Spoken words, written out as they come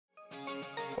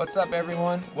What's up,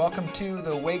 everyone? Welcome to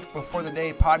the Wake Before the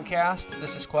Day podcast.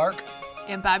 This is Clark.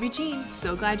 And Bobby Jean.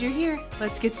 So glad you're here.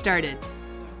 Let's get started.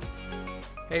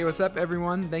 Hey, what's up,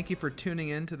 everyone? Thank you for tuning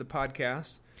in to the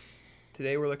podcast.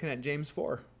 Today we're looking at James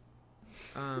 4.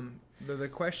 The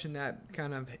question that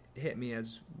kind of hit me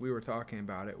as we were talking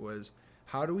about it was,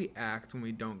 how do we act when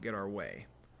we don't get our way?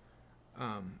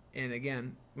 And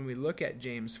again, when we look at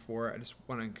James 4, I just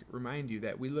want to remind you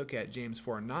that we look at James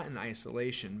 4 not in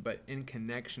isolation, but in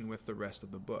connection with the rest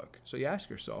of the book. So you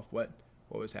ask yourself, what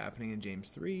was happening in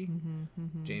James 3,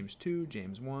 James 2,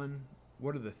 James 1?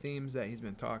 What are the themes that he's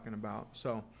been talking about?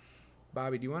 So,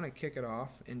 Bobby, do you want to kick it off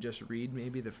and just read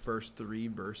maybe the first 3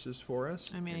 verses for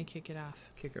us? I'm going to kick it off.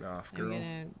 Kick it off, girl. I'm going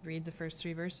to read the first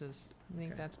 3 verses. I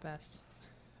think that's best.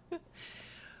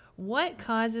 What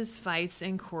causes fights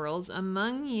and quarrels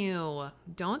among you?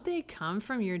 Don't they come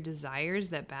from your desires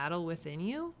that battle within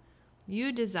you?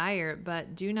 You desire,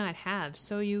 but do not have,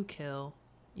 so you kill.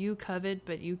 You covet,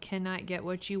 but you cannot get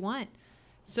what you want,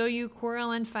 so you quarrel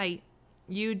and fight.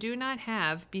 You do not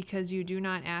have, because you do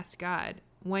not ask God.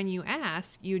 When you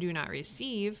ask, you do not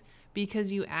receive,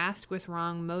 because you ask with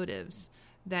wrong motives,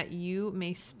 that you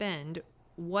may spend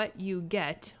what you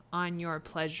get on your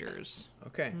pleasures.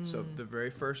 Okay, so the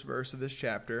very first verse of this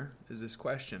chapter is this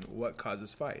question: what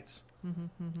causes fights?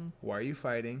 Why are you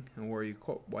fighting, and why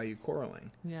are you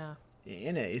quarreling? Yeah.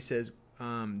 In it says,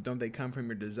 don't they come from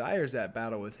your desires that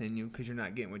battle within you because you're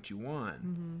not getting what you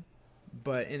want?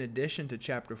 But in addition to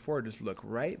chapter 4, just look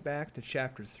right back to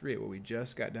chapter 3, what we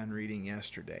just got done reading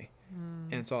yesterday.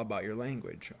 And it's all about your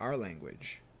language, our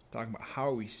language, talking about how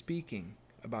are we speaking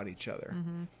about each other.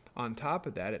 On top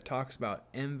of that, it talks about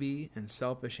envy and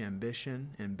selfish ambition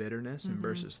and bitterness in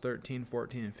verses 13,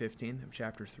 14, and 15 of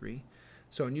chapter 3.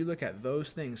 So when you look at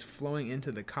those things flowing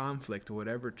into the conflict of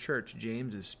whatever church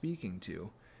James is speaking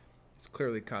to, it's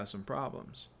clearly caused some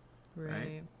problems.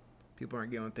 Right? People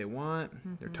aren't getting what they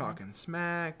want. They're talking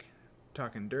smack,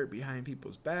 talking dirt behind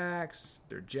people's backs.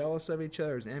 They're jealous of each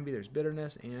other. There's envy, there's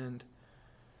bitterness, and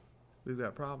we've got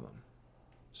a problem.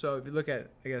 So if you look at,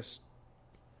 I guess,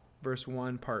 verse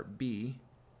 1, part B,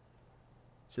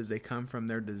 it says they come from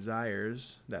their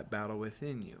desires that battle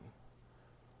within you.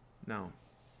 Now,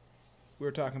 we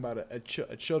were talking about a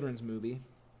children's movie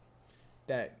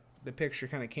that the picture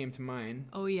kind of came to mind.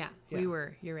 Oh, yeah. We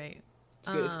were. You're right. It's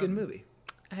good. It's a good movie.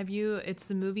 It's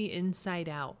the movie Inside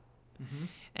Out.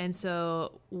 And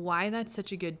so why that's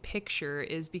such a good picture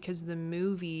is because the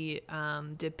movie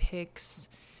depicts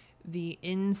the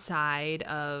inside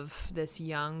of this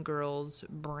young girl's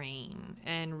brain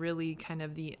and really kind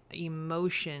of the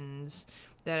emotions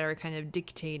that are kind of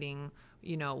dictating,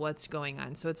 what's going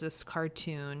on. So it's this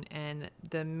cartoon, and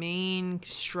the main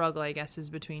struggle, I guess, is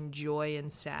between joy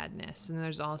and sadness. And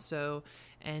there's also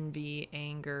envy,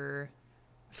 anger,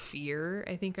 fear,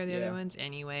 I think are the other ones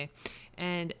anyway.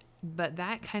 But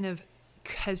that kind of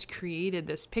has created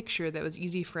this picture that was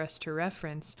easy for us to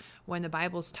reference when the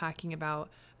Bible's talking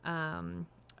about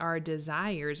our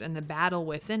desires and the battle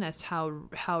within us,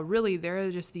 how really there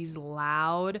are just these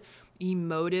loud,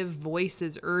 emotive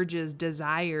voices, urges,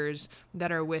 desires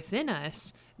that are within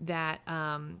us that,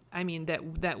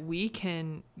 that we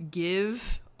can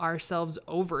give ourselves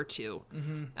over to,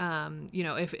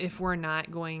 if we're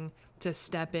not going to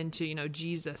step into,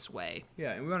 Jesus' way.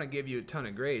 Yeah, and we want to give you a ton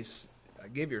of grace.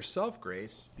 Give yourself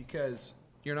grace because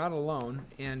you're not alone.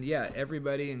 And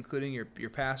everybody, including your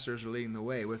pastors, are leading the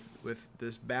way with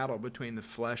this battle between the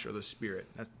flesh or the spirit.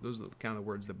 Those are the kind of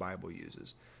words the Bible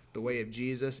uses. The way of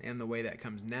Jesus and the way that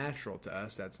comes natural to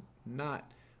us that's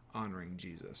not honoring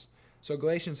Jesus. So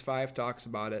Galatians 5 talks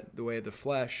about it, the way of the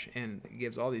flesh, and it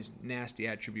gives all these nasty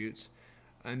attributes.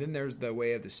 And then there's the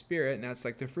way of the Spirit, and that's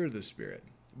like the fruit of the Spirit.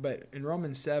 But in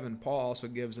Romans 7, Paul also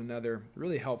gives another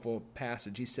really helpful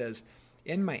passage. He says,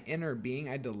 in my inner being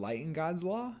I delight in God's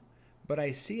law, but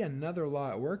I see another law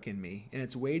at work in me, and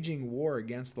it's waging war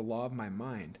against the law of my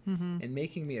mind, and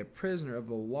making me a prisoner of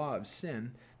the law of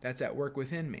sin that's at work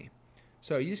within me.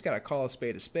 So you just got to call a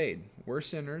spade a spade. We're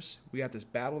sinners. We got this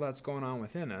battle that's going on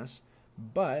within us,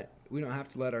 but we don't have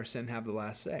to let our sin have the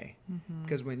last say.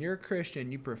 Because when you're a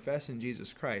Christian, you profess in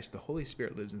Jesus Christ, the Holy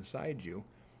Spirit lives inside you.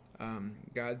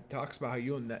 God talks about how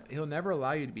He'll never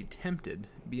allow you to be tempted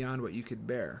beyond what you could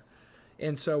bear.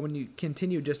 And so when you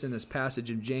continue just in this passage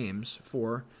of James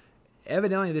 4,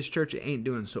 evidently this church ain't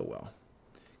doing so well.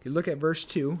 You look at verse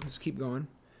 2, let's keep going.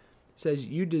 It says,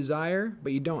 you desire,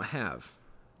 but you don't have,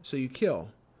 so you kill.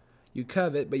 You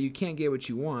covet, but you can't get what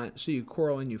you want, so you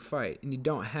quarrel and you fight. And you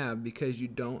don't have because you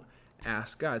don't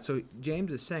ask God. So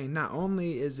James is saying not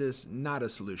only is this not a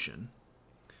solution,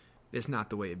 it's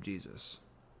not the way of Jesus.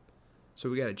 So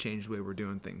we got to change the way we're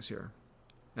doing things here.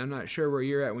 And I'm not sure where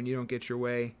you're at when you don't get your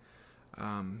way.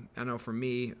 I know for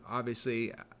me,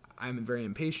 obviously, I'm very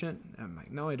impatient. I'm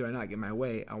like, not only do I not get my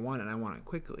way, I want it, and I want it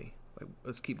quickly. Like,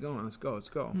 let's keep going, let's go.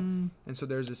 And so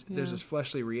there's this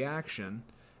fleshly reaction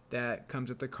that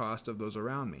comes at the cost of those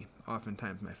around me.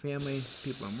 Oftentimes my family,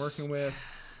 people I'm working with.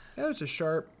 It's a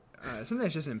sharp,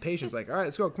 sometimes just impatience, like, all right,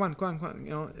 let's go, come on. You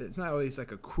know, it's not always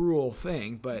like a cruel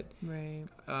thing, but right.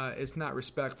 It's not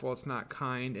respectful, it's not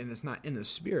kind, and it's not in the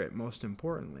spirit, most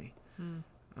importantly.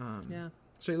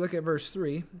 So you look at verse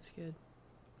 3. That's good.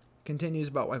 Continues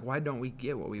about, like, why don't we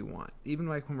get what we want? Even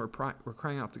like when we're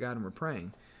crying out to God and we're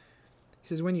praying. He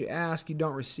says, when you ask, you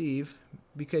don't receive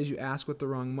because you ask with the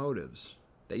wrong motives,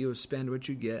 that you will spend what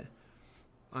you get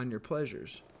on your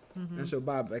pleasures. And so,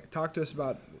 Bob, like, talk to us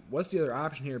about what's the other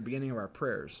option here, beginning of our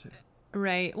prayers.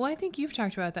 Right. Well, I think you've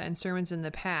talked about that in sermons in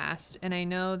the past, and I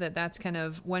know that that's kind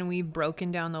of when we've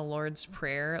broken down the Lord's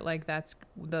Prayer, like that's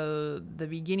the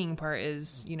beginning part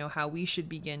is, you know, how we should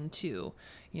begin too.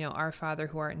 You know, our Father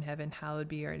who art in heaven, hallowed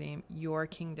be your name, your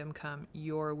kingdom come,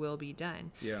 your will be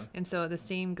done. Yeah. And so the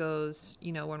same goes,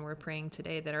 you know, when we're praying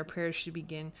today, that our prayers should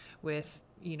begin with,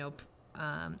 you know,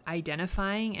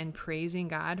 identifying and praising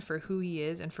God for who he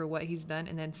is and for what he's done,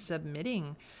 and then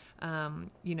submitting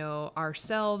you know,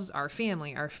 ourselves, our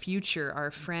family, our future,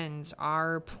 our friends,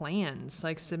 our plans,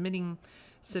 like submitting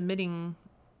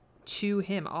to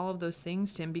him, all of those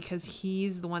things to him, because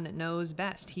he's the one that knows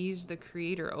best. He's the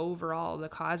creator over all the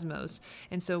cosmos.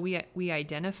 And so we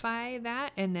identify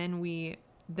that, and then we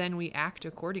act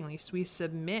accordingly. So we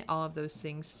submit all of those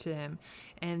things to him.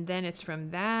 And then it's from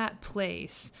that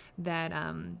place that,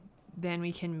 then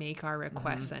we can make our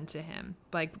requests unto him.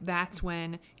 Like, that's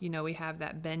when, you know, we have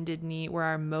that bended knee where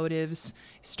our motives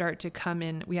start to come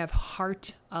in. We have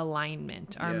heart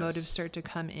alignment. Our motives start to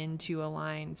come into a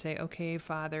line. Say, okay,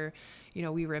 Father, you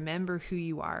know, we remember who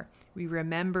you are. We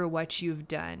remember what you've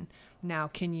done. Now,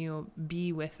 can you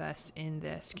be with us in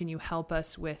this? Can you help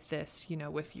us with this, you know,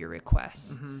 with your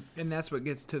requests? And that's what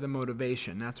gets to the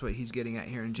motivation. That's what he's getting at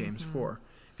here in James 4.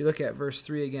 If you look at verse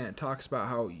 3 again, it talks about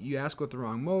how you ask with the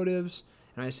wrong motives.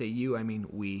 And I say you, I mean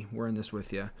we. We're in this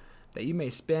with you. That you may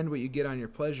spend what you get on your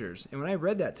pleasures. And when I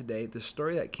read that today, the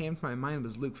story that came to my mind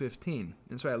was Luke 15.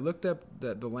 And so I looked up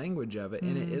the language of it,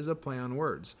 and it is a play on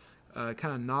words. Kind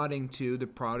of nodding to the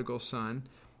prodigal son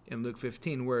in Luke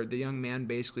 15, where the young man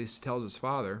basically tells his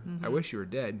father, I wish you were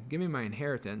dead. Give me my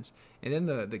inheritance. And then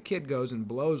the kid goes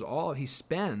and he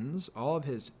spends all of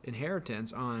his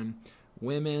inheritance on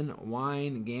women,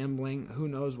 wine, gambling, who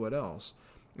knows what else.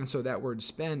 And so that word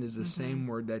spend is the same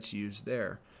word that's used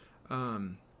there.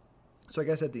 So I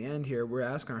guess at the end here, we're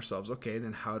asking ourselves, okay,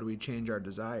 then how do we change our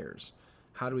desires?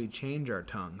 How do we change our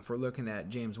tongue? If we're looking at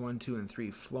James 1, 2, and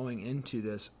 3 flowing into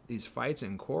these fights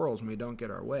and quarrels when we don't get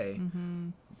our way,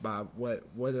 Bob, what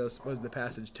else does the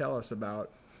passage tell us about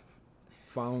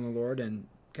following the Lord and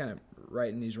kind of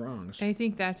righting these wrongs? I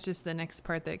think that's just the next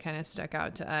part that kind of stuck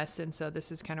out to us, and so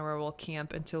this is kind of where we'll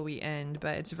camp until we end,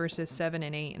 but it's verses 7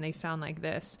 and 8, and they sound like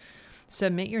this.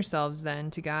 Submit yourselves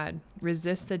then to God.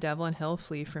 Resist the devil and he'll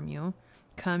flee from you.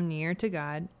 Come near to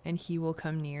God and he will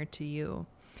come near to you.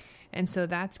 And so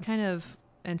that's kind of,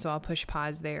 and so I'll push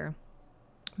pause there,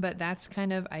 but that's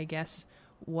kind of, I guess,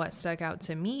 what stuck out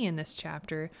to me in this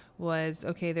chapter was,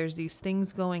 okay, there's these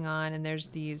things going on, and there's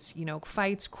these, you know,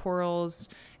 fights, quarrels,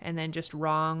 and then just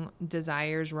wrong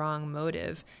desires, wrong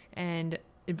motive. And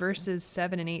verses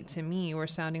 7 and 8 to me were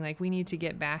sounding like we need to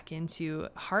get back into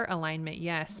heart alignment,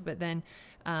 yes, but then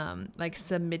like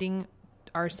submitting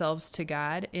ourselves to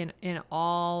God in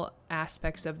all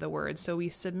aspects of the word. So we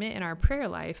submit in our prayer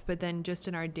life, but then just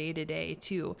in our day-to-day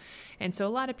too. And so a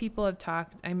lot of people have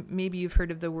talked, maybe you've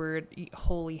heard of the word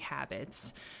holy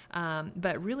habits,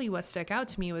 but really what stuck out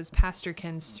to me was Pastor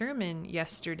Ken's sermon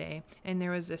yesterday, and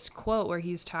there was this quote where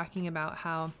he's talking about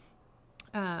how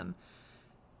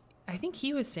I think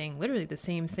he was saying literally the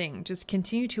same thing. Just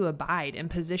continue to abide and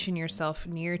position yourself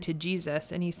near to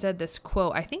Jesus. And he said this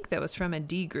quote, I think that was from a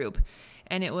D group.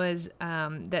 And it was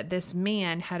that this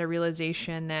man had a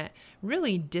realization that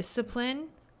really discipline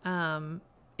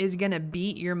is going to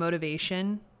beat your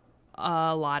motivation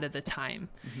a lot of the time,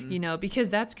 you know, because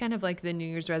that's kind of like the New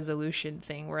Year's resolution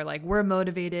thing where like we're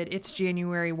motivated. It's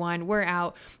January 1. We're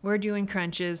out. We're doing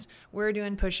crunches. We're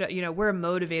doing push-up. You know, we're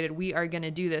motivated. We are going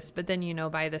to do this. But then, you know,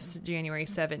 by this January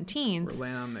 17th, we're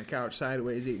laying on the couch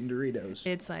sideways eating Doritos.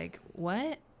 It's like,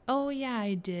 what? Oh, yeah,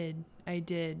 I did.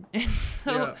 And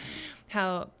so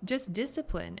how just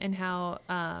discipline and how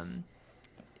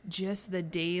just the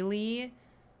daily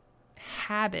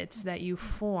habits that you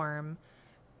form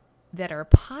that are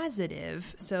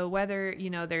positive. So whether,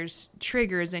 there's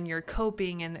triggers and you're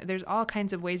coping, and there's all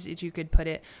kinds of ways that you could put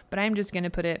it, but I'm just going to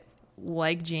put it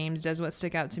like James does. What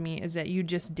stuck out to me is that you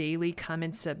just daily come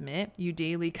and submit, you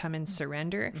daily come and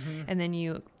surrender, and then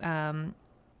you,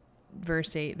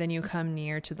 verse 8, then you come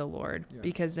near to the Lord,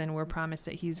 because then we're promised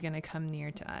that he's going to come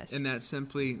near to us. And that's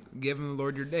simply giving the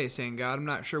Lord your day, saying, God, I'm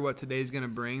not sure what today's going to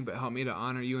bring, but help me to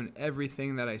honor you in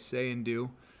everything that I say and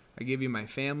do. I give you my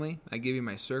family. I give you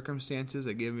my circumstances.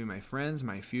 I give you my friends,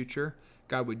 my future.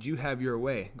 God, would you have your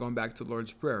way? Going back to the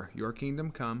Lord's Prayer, your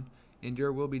kingdom come and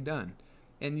your will be done.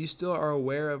 And you still are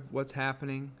aware of what's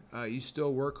happening. You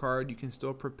still work hard. You can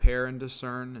still prepare and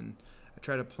discern and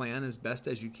try to plan as best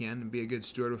as you can and be a good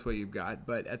steward with what you've got.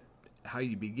 But how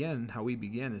we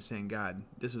begin is saying, God,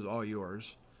 this is all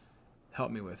yours.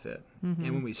 Help me with it.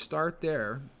 And when we start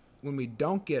there, when we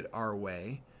don't get our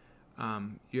way,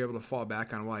 you're able to fall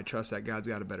back on, well, I trust that God's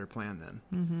got a better plan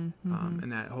then.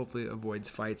 And that hopefully avoids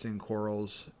fights and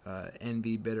quarrels,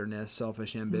 envy, bitterness,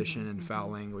 selfish ambition, and foul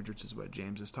language, which is what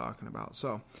James is talking about.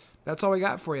 So that's all we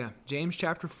got for you. James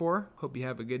chapter 4. Hope you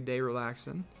have a good day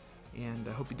relaxing, and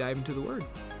I hope you dive into the Word.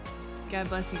 God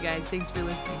bless you guys. Thanks for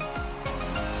listening.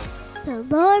 The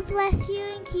Lord bless you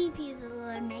and keep you. The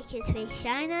Lord make his face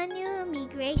shine on you and be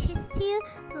gracious to you.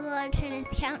 The Lord turn his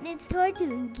countenance toward you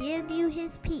and give you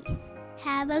his peace.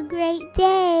 Have a great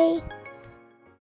day.